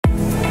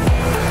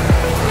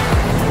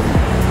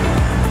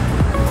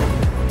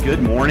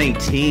Good morning,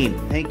 team.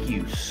 Thank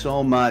you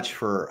so much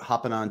for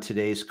hopping on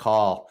today's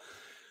call.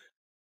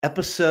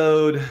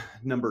 Episode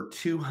number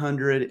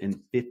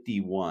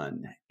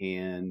 251.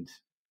 And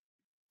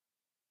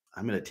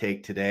I'm going to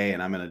take today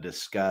and I'm going to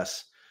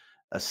discuss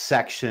a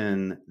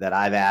section that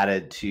I've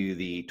added to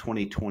the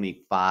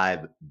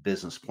 2025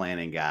 business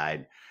planning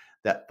guide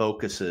that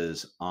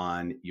focuses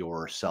on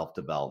your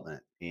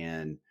self-development.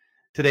 And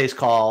today's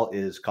call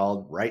is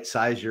called Right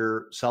Size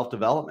Your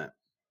Self-Development.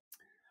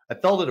 I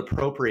felt it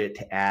appropriate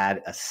to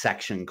add a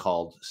section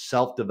called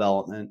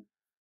self-development,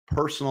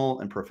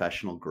 personal and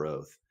professional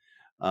growth,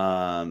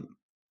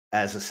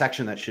 as a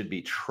section that should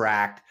be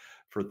tracked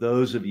for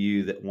those of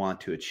you that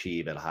want to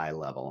achieve at a high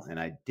level. And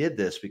I did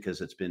this because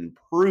it's been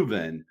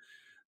proven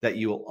that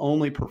you will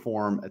only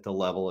perform at the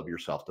level of your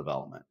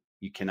self-development.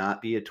 You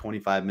cannot be a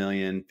 $25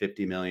 million,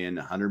 $50 million,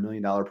 $100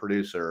 million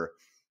producer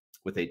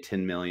with a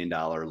 $10 million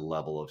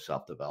level of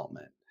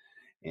self-development.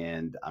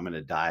 And I'm going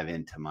to dive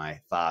into my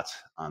thoughts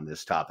on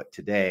this topic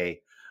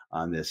today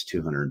on this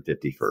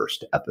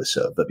 251st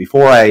episode. But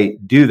before I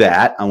do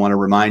that, I want to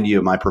remind you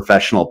of my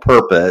professional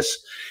purpose,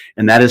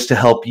 and that is to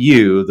help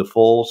you, the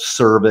full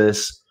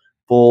service,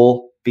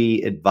 full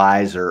fee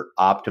advisor,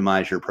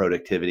 optimize your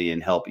productivity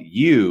and help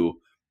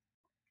you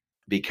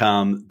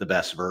become the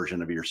best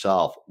version of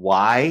yourself.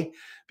 Why?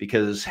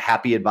 Because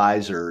happy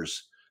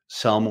advisors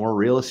sell more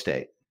real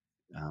estate.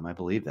 I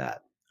believe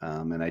that.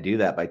 And I do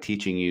that by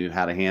teaching you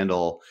how to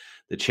handle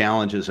the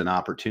challenges and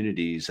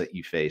opportunities that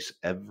you face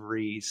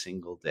every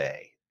single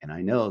day. And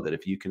I know that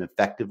if you can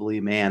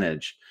effectively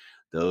manage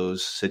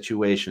those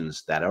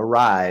situations that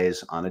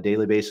arise on a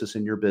daily basis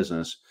in your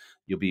business,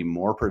 you'll be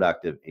more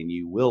productive and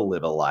you will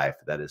live a life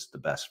that is the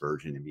best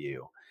version of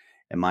you.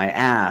 And my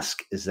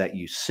ask is that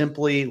you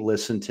simply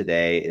listen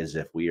today as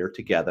if we are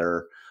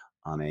together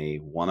on a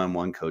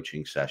one-on-one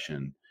coaching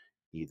session,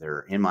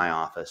 either in my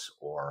office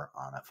or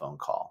on a phone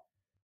call.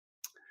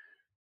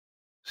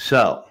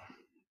 So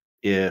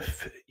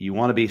if you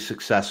want to be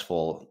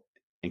successful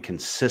and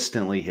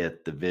consistently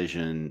hit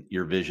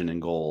your vision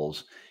and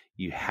goals,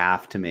 you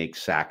have to make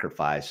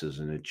sacrifices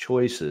and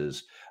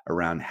choices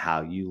around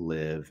how you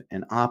live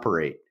and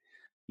operate.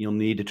 You'll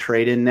need to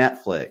trade in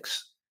Netflix,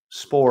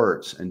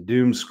 sports, and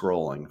doom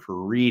scrolling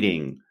for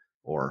reading,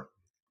 or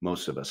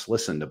most of us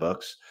listen to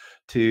books,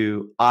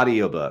 to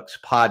audiobooks,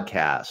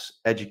 podcasts,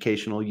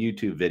 educational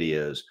YouTube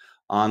videos,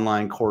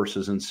 online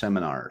courses, and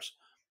seminars.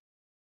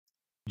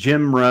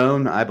 Jim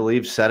Rohn, I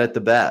believe, said it the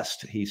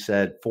best. He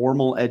said,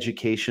 formal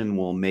education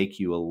will make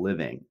you a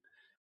living.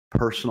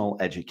 Personal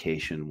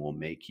education will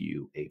make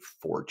you a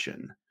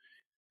fortune.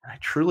 And I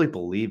truly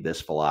believe this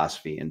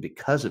philosophy. And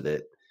because of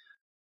it,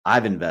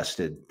 I've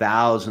invested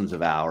thousands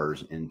of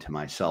hours into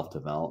my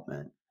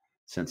self-development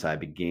since I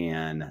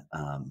began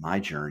my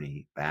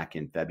journey back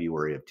in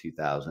February of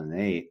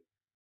 2008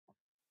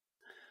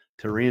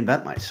 to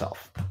reinvent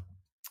myself.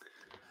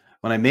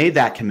 When I made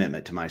that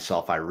commitment to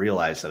myself, I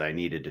realized that I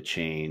needed to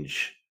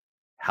change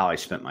how I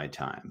spent my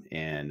time.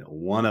 And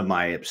one of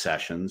my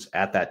obsessions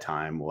at that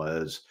time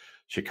was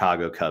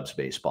Chicago Cubs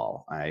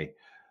baseball. I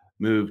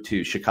moved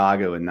to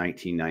Chicago in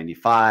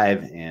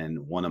 1995, and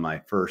one of my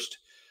first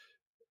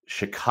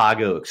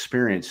Chicago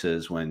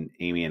experiences when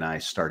Amy and I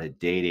started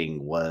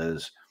dating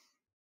was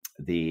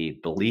the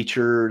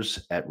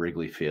bleachers at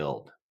Wrigley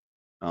Field.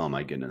 Oh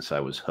my goodness,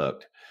 I was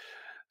hooked.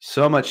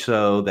 So much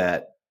so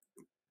that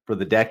for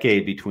the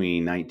decade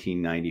between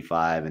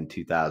 1995 and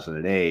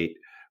 2008,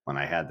 when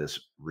I had this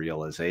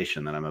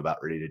realization that I'm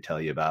about ready to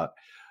tell you about,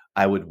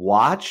 I would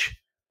watch,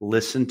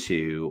 listen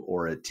to,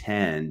 or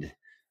attend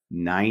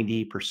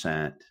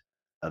 90%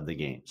 of the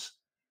games.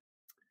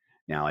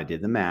 Now, I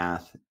did the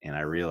math and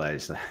I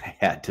realized that I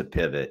had to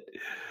pivot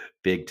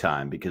big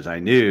time because I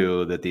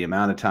knew that the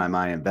amount of time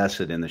I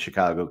invested in the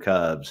Chicago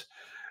Cubs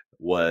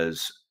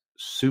was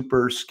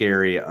super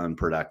scary,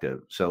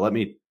 unproductive. So let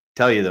me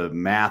tell you the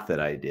math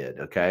that I did.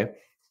 Okay.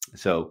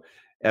 So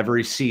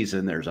every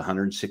season there's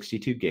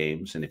 162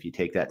 games. And if you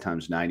take that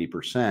times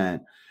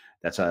 90%,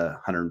 that's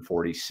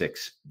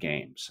 146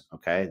 games.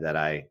 Okay. That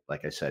I,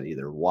 like I said,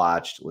 either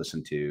watched,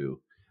 listened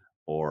to,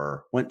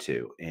 or went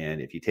to.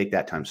 And if you take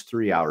that times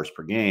 3 hours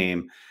per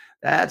game,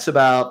 that's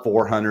about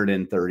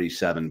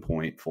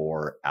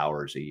 437.4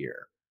 hours a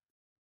year.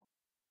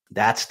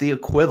 That's the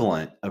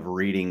equivalent of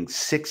reading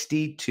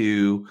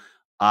 62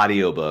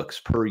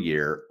 audiobooks per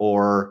year,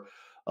 or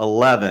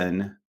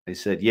 11. They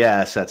said,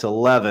 yes, that's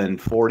 11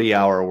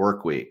 40-hour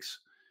work weeks.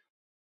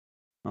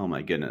 Oh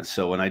my goodness.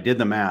 So when I did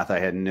the math, I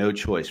had no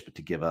choice but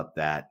to give up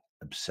that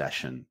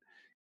obsession.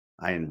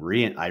 I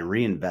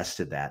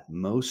reinvested that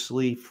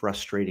mostly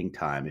frustrating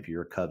time. If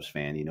you're a Cubs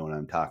fan, you know what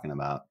I'm talking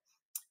about,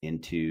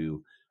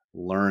 into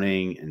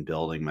learning and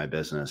building my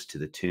business to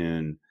the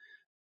tune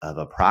of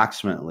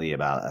approximately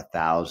about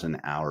 1,000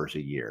 hours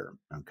a year.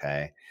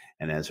 Okay.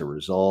 And as a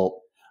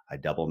result, I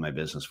doubled my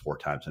business 4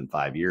 times in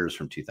 5 years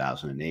from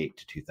 2008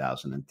 to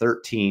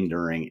 2013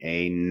 during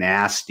a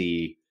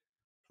nasty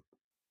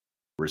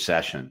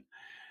recession.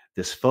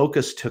 This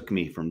focus took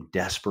me from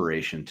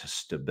desperation to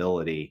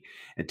stability.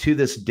 And to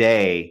this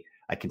day,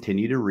 I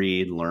continue to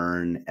read,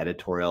 learn,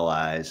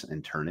 editorialize,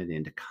 and turn it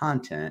into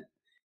content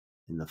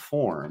in the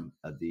form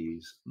of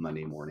these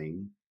Monday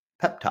morning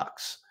pep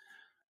talks.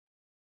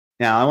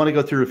 Now, I want to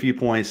go through a few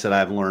points that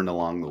I've learned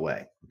along the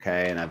way.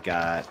 Okay. And I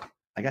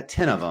got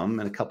 10 of them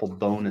and a couple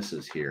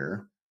bonuses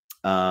here.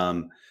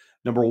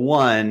 Number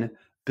one,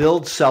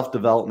 build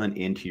self-development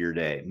into your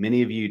day.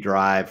 Many of you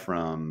drive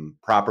from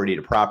property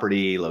to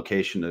property,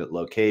 location to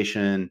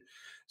location.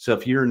 So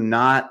if you're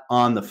not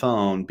on the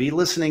phone, be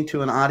listening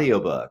to an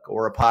audiobook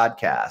or a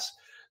podcast.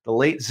 The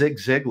late Zig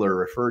Ziglar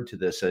referred to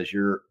this as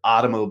your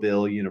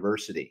automobile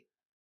university.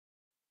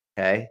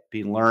 Okay.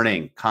 Be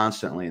learning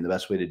constantly. And the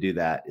best way to do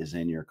that is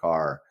in your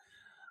car.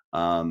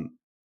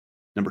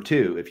 Number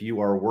two, if you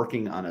are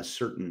working on a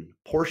certain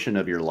portion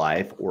of your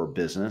life or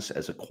business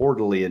as a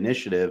quarterly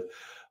initiative,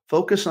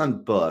 focus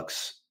on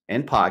books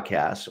and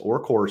podcasts or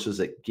courses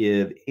that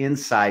give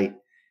insight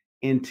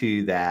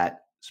into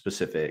that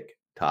specific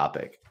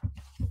topic.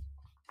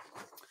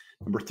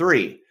 Number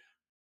three,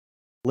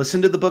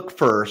 listen to the book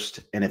first.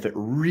 And if it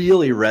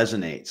really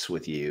resonates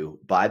with you,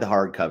 buy the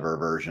hardcover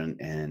version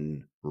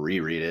and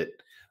reread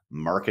it,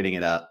 marking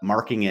it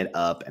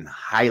up, and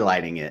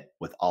highlighting it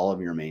with all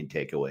of your main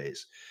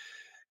takeaways.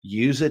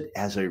 Use it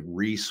as a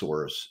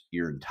resource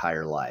your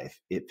entire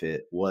life. If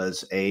it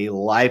was a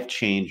life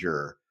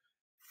changer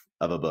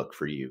of a book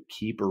for you,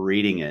 keep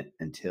reading it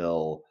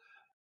until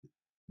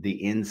the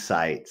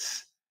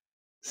insights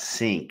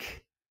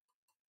sink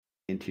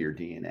into your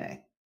DNA.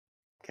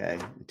 Okay.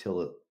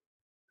 Until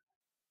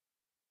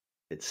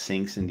it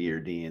sinks into your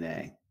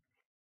DNA.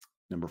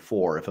 Number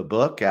four, if a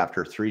book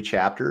after 3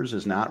 chapters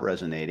is not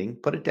resonating,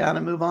 put it down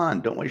and move on.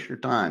 Don't waste your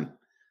time.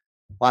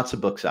 Lots of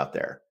books out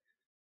there.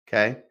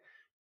 Okay.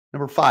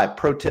 Number five,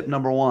 pro tip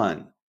number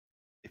one,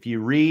 if you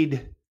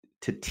read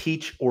to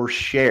teach or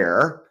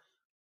share,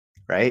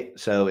 right?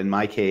 So in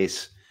my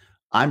case,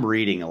 I'm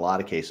reading a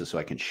lot of cases so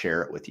I can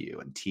share it with you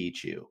and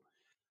teach you.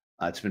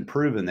 It's been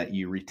proven that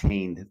you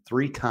retained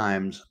 3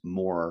 times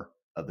more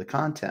of the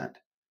content.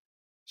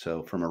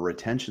 So from a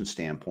retention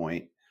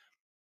standpoint,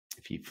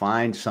 if you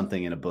find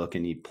something in a book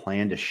and you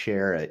plan to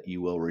share it,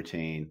 you will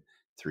retain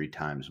 3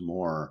 times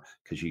more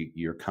because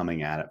you're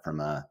coming at it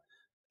from a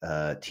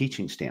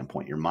teaching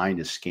standpoint. Your mind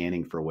is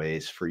scanning for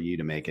ways for you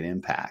to make an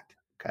impact.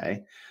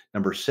 Okay.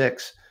 Number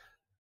 6,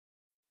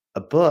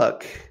 a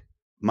book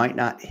might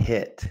not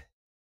hit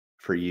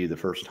for you the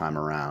first time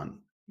around,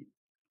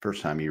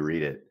 first time you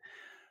read it,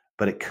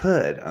 but it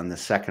could on the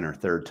second or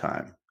third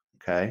time.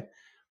 Okay.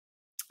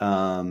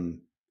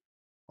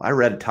 I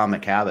read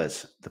Atomic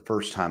Habits the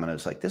first time and I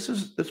was like, this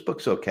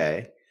book's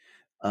okay.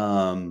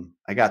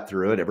 I got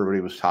through it. Everybody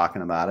was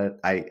talking about it.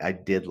 I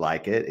did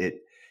like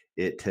it.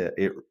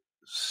 It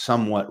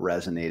somewhat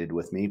resonated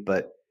with me,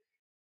 but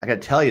I got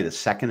to tell you, the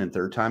second and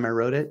third time I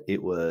wrote it,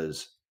 it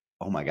was,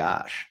 oh my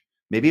gosh,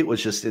 maybe it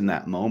was just in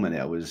that moment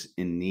I was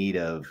in need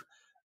of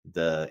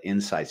the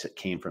insights that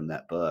came from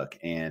that book.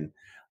 And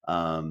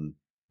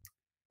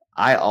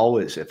I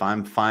always, if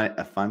I'm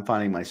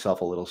finding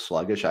myself a little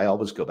sluggish, I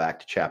always go back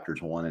to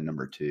chapters 1 and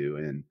number 2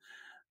 in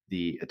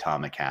the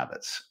Atomic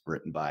Habits,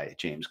 written by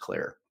James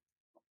Clear.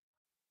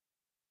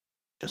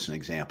 Just an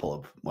example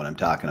of what I'm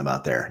talking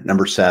about there.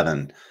 Number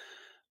 7,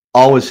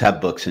 always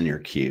have books in your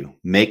queue.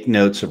 Make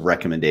notes of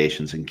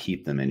recommendations and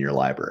keep them in your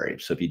library.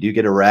 So if you do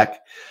get a rec,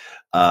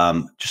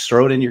 just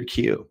throw it in your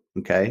queue.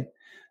 Okay.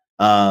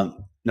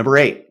 Number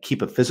 8,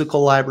 keep a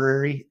physical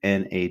library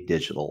and a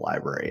digital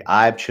library.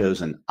 I've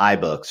chosen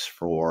iBooks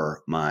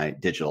for my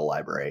digital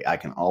library. I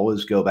can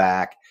always go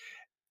back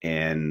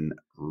and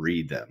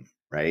read them,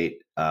 right?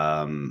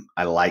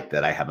 I like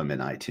that I have them in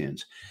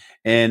iTunes.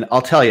 And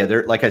I'll tell you,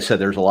 like I said,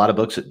 there's a lot of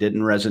books that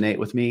didn't resonate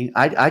with me.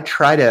 I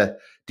try to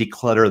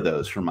declutter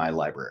those from my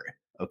library.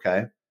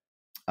 Okay.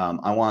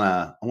 I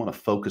want to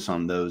focus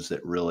on those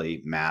that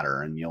really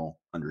matter, and you'll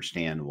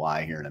understand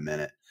why here in a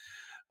minute.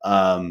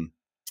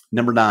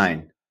 Number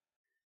 9,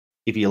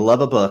 if you love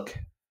a book,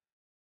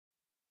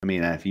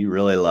 if you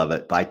really love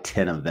it, buy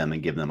 10 of them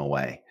and give them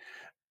away.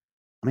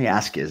 Let me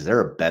ask you, is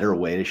there a better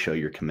way to show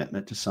your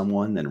commitment to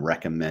someone than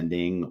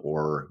recommending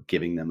or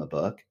giving them a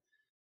book?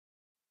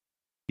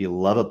 If you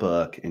love a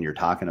book and you're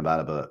talking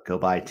about a book, go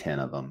buy 10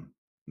 of them.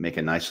 Make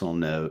a nice little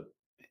note.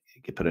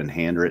 You can put a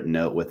handwritten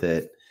note with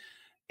it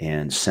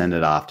and send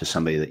it off to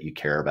somebody that you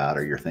care about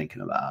or you're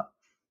thinking about.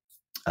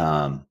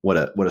 What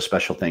a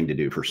special thing to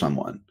do for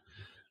someone.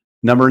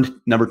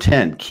 Number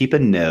 10, keep a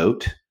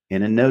note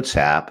in a notes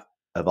app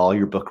of all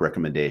your book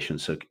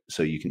recommendations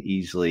so you can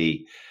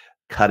easily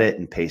cut it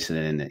and paste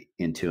it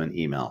into an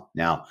email.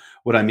 Now,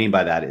 what I mean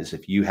by that is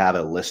if you have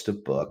a list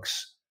of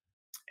books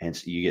and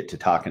so you get to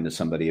talking to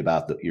somebody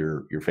about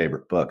your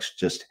favorite books,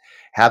 just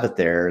have it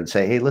there and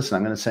say, hey, listen,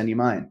 I'm going to send you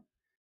mine.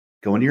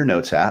 Go into your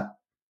notes app,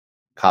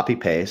 copy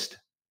paste,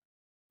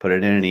 put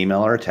it in an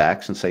email or a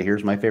text and say,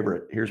 here's my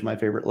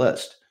favorite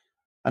list.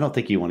 I don't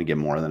think you want to give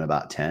more than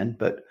about 10,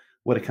 but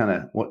what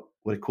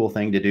a cool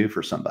thing to do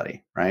for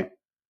somebody, right?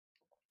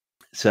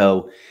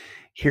 So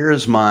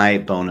Here's my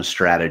bonus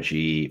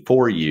strategy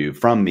for you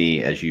from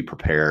me as you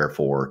prepare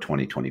for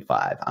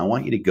 2025. I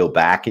want you to go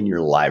back in your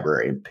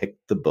library and pick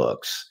the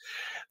books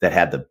that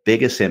had the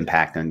biggest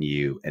impact on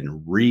you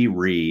and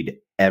reread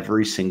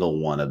every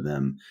single one of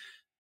them,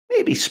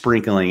 maybe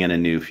sprinkling in a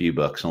new few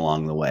books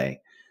along the way.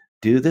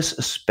 Do this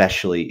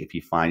especially if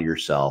you find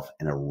yourself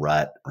in a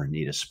rut or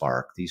need a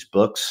spark. These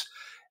books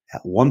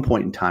at one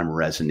point in time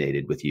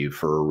resonated with you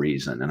for a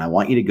reason. And I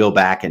want you to go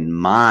back and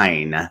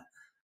mine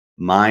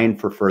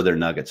for further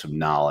nuggets of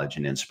knowledge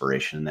and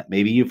inspiration that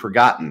maybe you've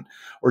forgotten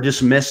or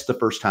just missed the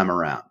first time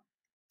around.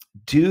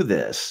 Do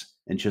this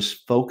and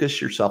just focus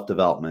your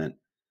self-development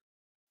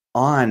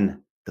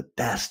on the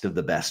best of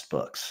the best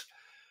books.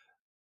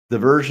 The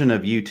version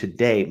of you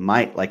today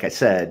might, like I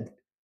said,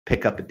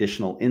 pick up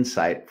additional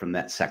insight from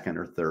that second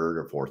or third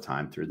or fourth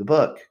time through the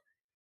book.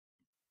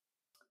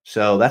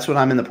 So that's what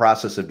I'm in the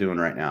process of doing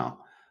right now.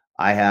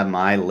 I have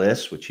my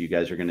list, which you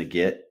guys are going to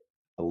get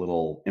a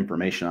little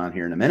information on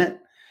here in a minute.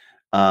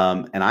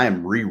 And I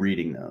am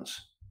rereading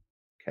those.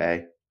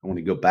 Okay. I want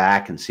to go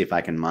back and see if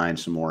I can mine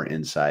some more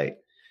insight.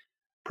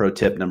 Pro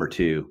tip number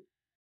 2,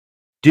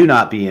 do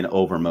not be an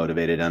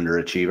overmotivated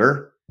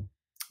underachiever.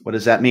 What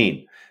does that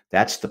mean?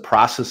 That's the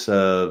process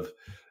of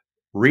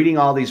reading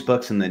all these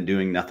books and then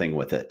doing nothing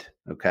with it.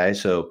 Okay.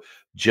 So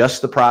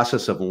just the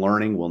process of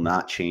learning will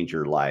not change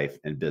your life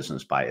and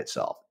business by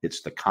itself.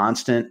 It's the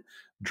constant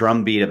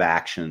drumbeat of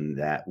action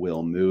that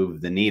will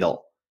move the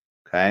needle.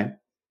 Okay.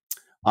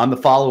 On the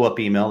follow-up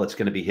email that's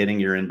going to be hitting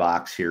your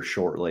inbox here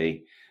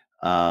shortly,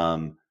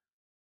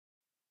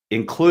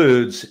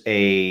 includes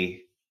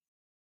a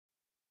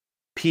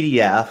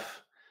PDF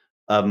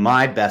of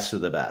my best of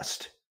the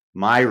best,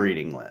 my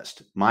reading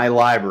list, my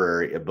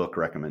library of book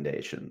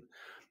recommendation.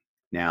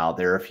 Now,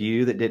 there are a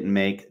few that didn't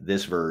make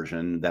this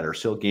version that are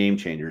still game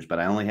changers, but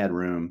I only had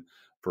room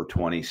for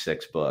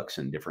 26 books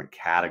in different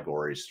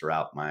categories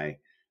throughout my,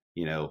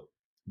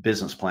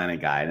 business planning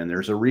guide. And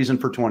there's a reason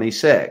for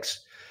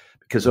 26,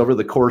 because over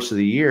the course of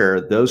the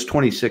year, those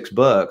 26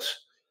 books,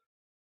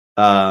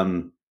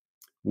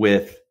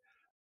 with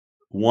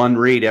one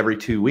read every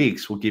 2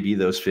 weeks will give you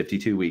those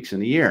 52 weeks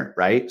in a year,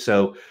 right?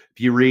 So if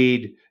you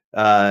read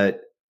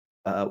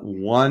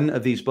one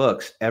of these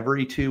books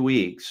every 2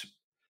 weeks,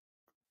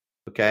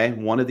 okay,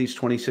 one of these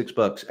 26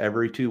 books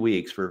every 2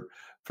 weeks for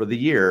the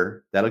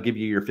year, that'll give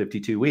you your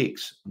 52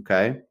 weeks,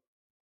 okay?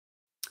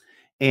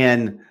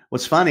 And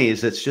what's funny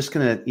is it's just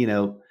going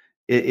to,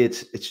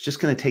 it's just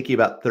going to take you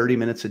about 30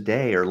 minutes a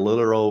day or a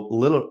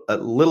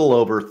little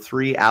over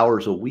 3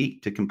 hours a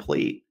week to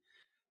complete.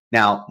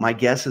 Now, my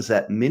guess is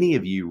that many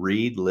of you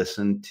read,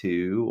 listen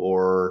to,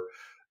 or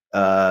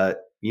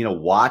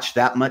watch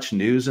that much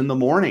news in the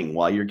morning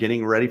while you're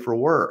getting ready for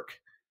work.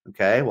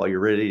 Okay, while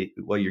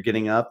you're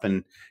getting up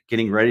and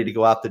getting ready to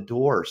go out the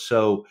door.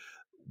 So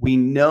we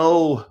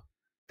know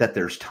that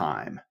there's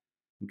time.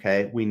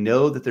 Okay, we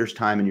know that there's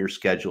time in your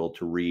schedule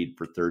to read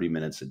for 30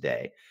 minutes a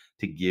day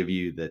to give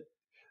you the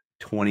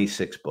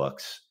 26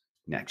 books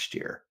next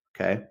year.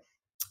 Okay.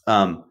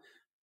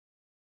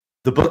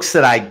 The books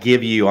that I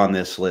give you on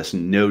this list,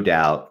 no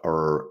doubt,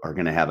 are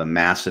going to have a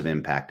massive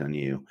impact on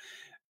you,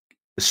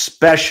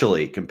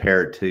 especially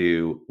compared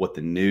to what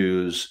the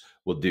news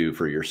will do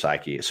for your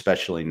psyche,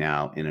 especially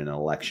now in an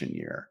election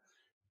year.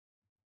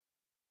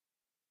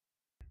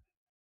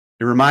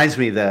 It reminds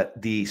me that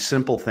the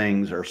simple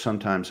things are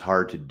sometimes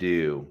hard to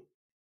do,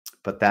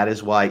 but that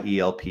is why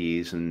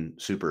ELPs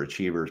and super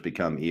achievers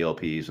become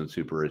ELPs and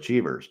super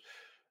achievers.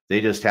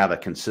 They just have a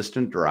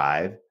consistent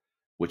drive,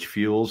 which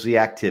fuels the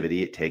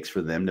activity it takes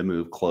for them to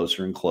move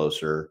closer and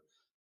closer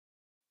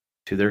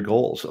to their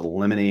goals,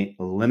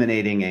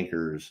 eliminating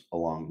anchors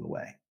along the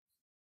way.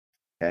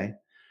 Okay.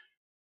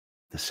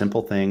 The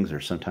simple things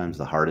are sometimes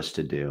the hardest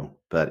to do,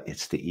 but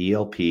it's the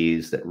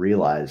ELPs that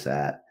realize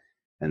that,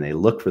 and they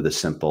look for the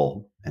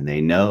simple, and they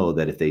know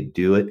that if they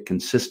do it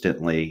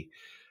consistently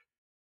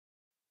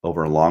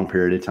over a long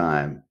period of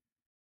time,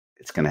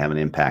 it's going to have an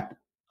impact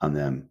on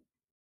them.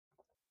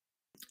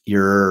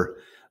 Your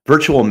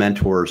virtual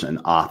mentors and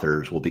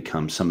authors will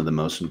become some of the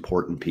most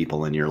important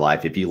people in your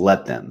life if you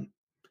let them.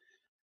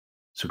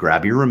 So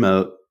grab your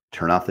remote,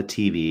 turn off the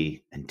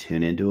TV, and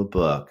tune into a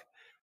book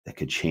that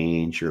could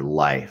change your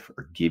life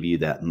or give you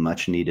that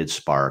much needed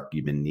spark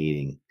you've been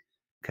needing,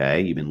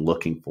 okay? You've been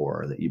looking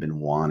for, that you've been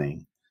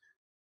wanting.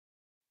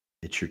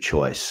 It's your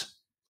choice,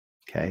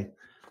 okay?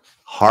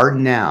 Hard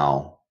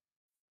now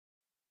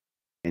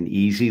and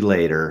easy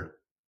later,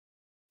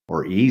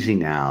 or easy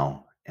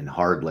now and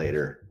hard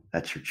later.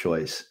 That's your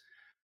choice.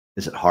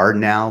 Is it hard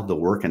now, the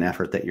work and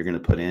effort that you're going to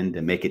put in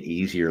to make it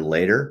easier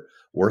later,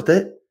 worth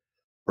it?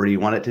 Or do you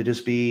want it to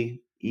just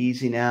be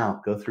easy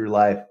now, go through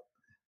life,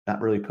 not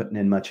really putting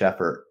in much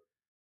effort,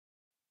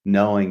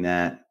 knowing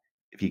that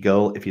if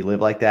you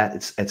live like that,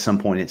 it's at some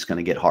point it's going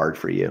to get hard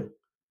for you.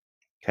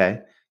 Okay.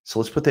 So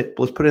let's put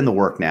in the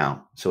work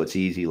now so it's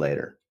easy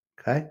later.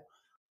 Okay.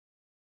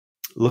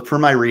 Look for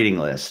my reading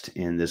list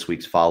in this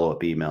week's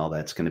follow-up email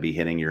that's going to be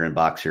hitting your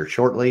inbox here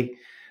shortly.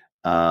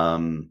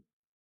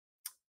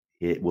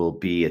 It will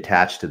be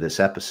attached to this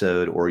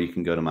episode, or you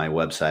can go to my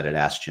website at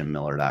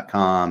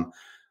askjimmiller.com.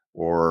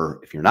 Or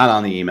if you're not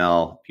on the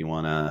email, if you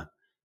want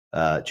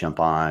to jump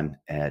on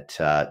at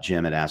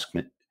Jim at Ask,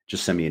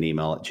 just send me an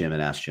email at Jim at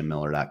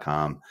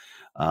askjimmiller.com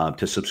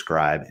to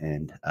subscribe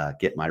and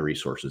get my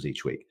resources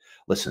each week.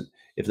 Listen,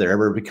 if there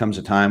ever becomes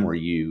a time where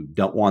you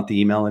don't want the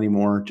email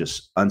anymore,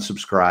 just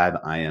unsubscribe.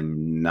 I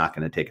am not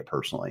going to take it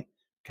personally.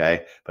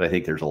 Okay. But I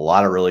think there's a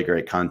lot of really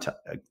great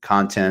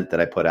content that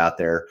I put out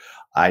there.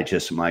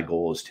 My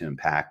goal is to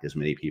impact as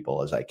many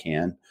people as I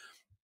can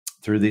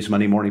through these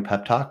Monday morning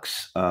pep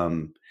talks.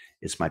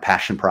 It's my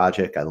passion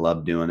project. I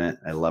love doing it.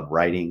 I love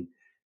writing,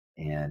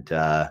 and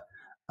I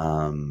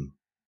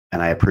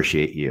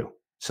appreciate you.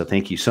 So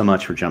thank you so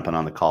much for jumping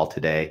on the call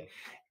today,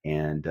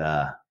 and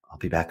I'll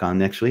be back on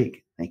next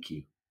week. Thank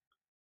you.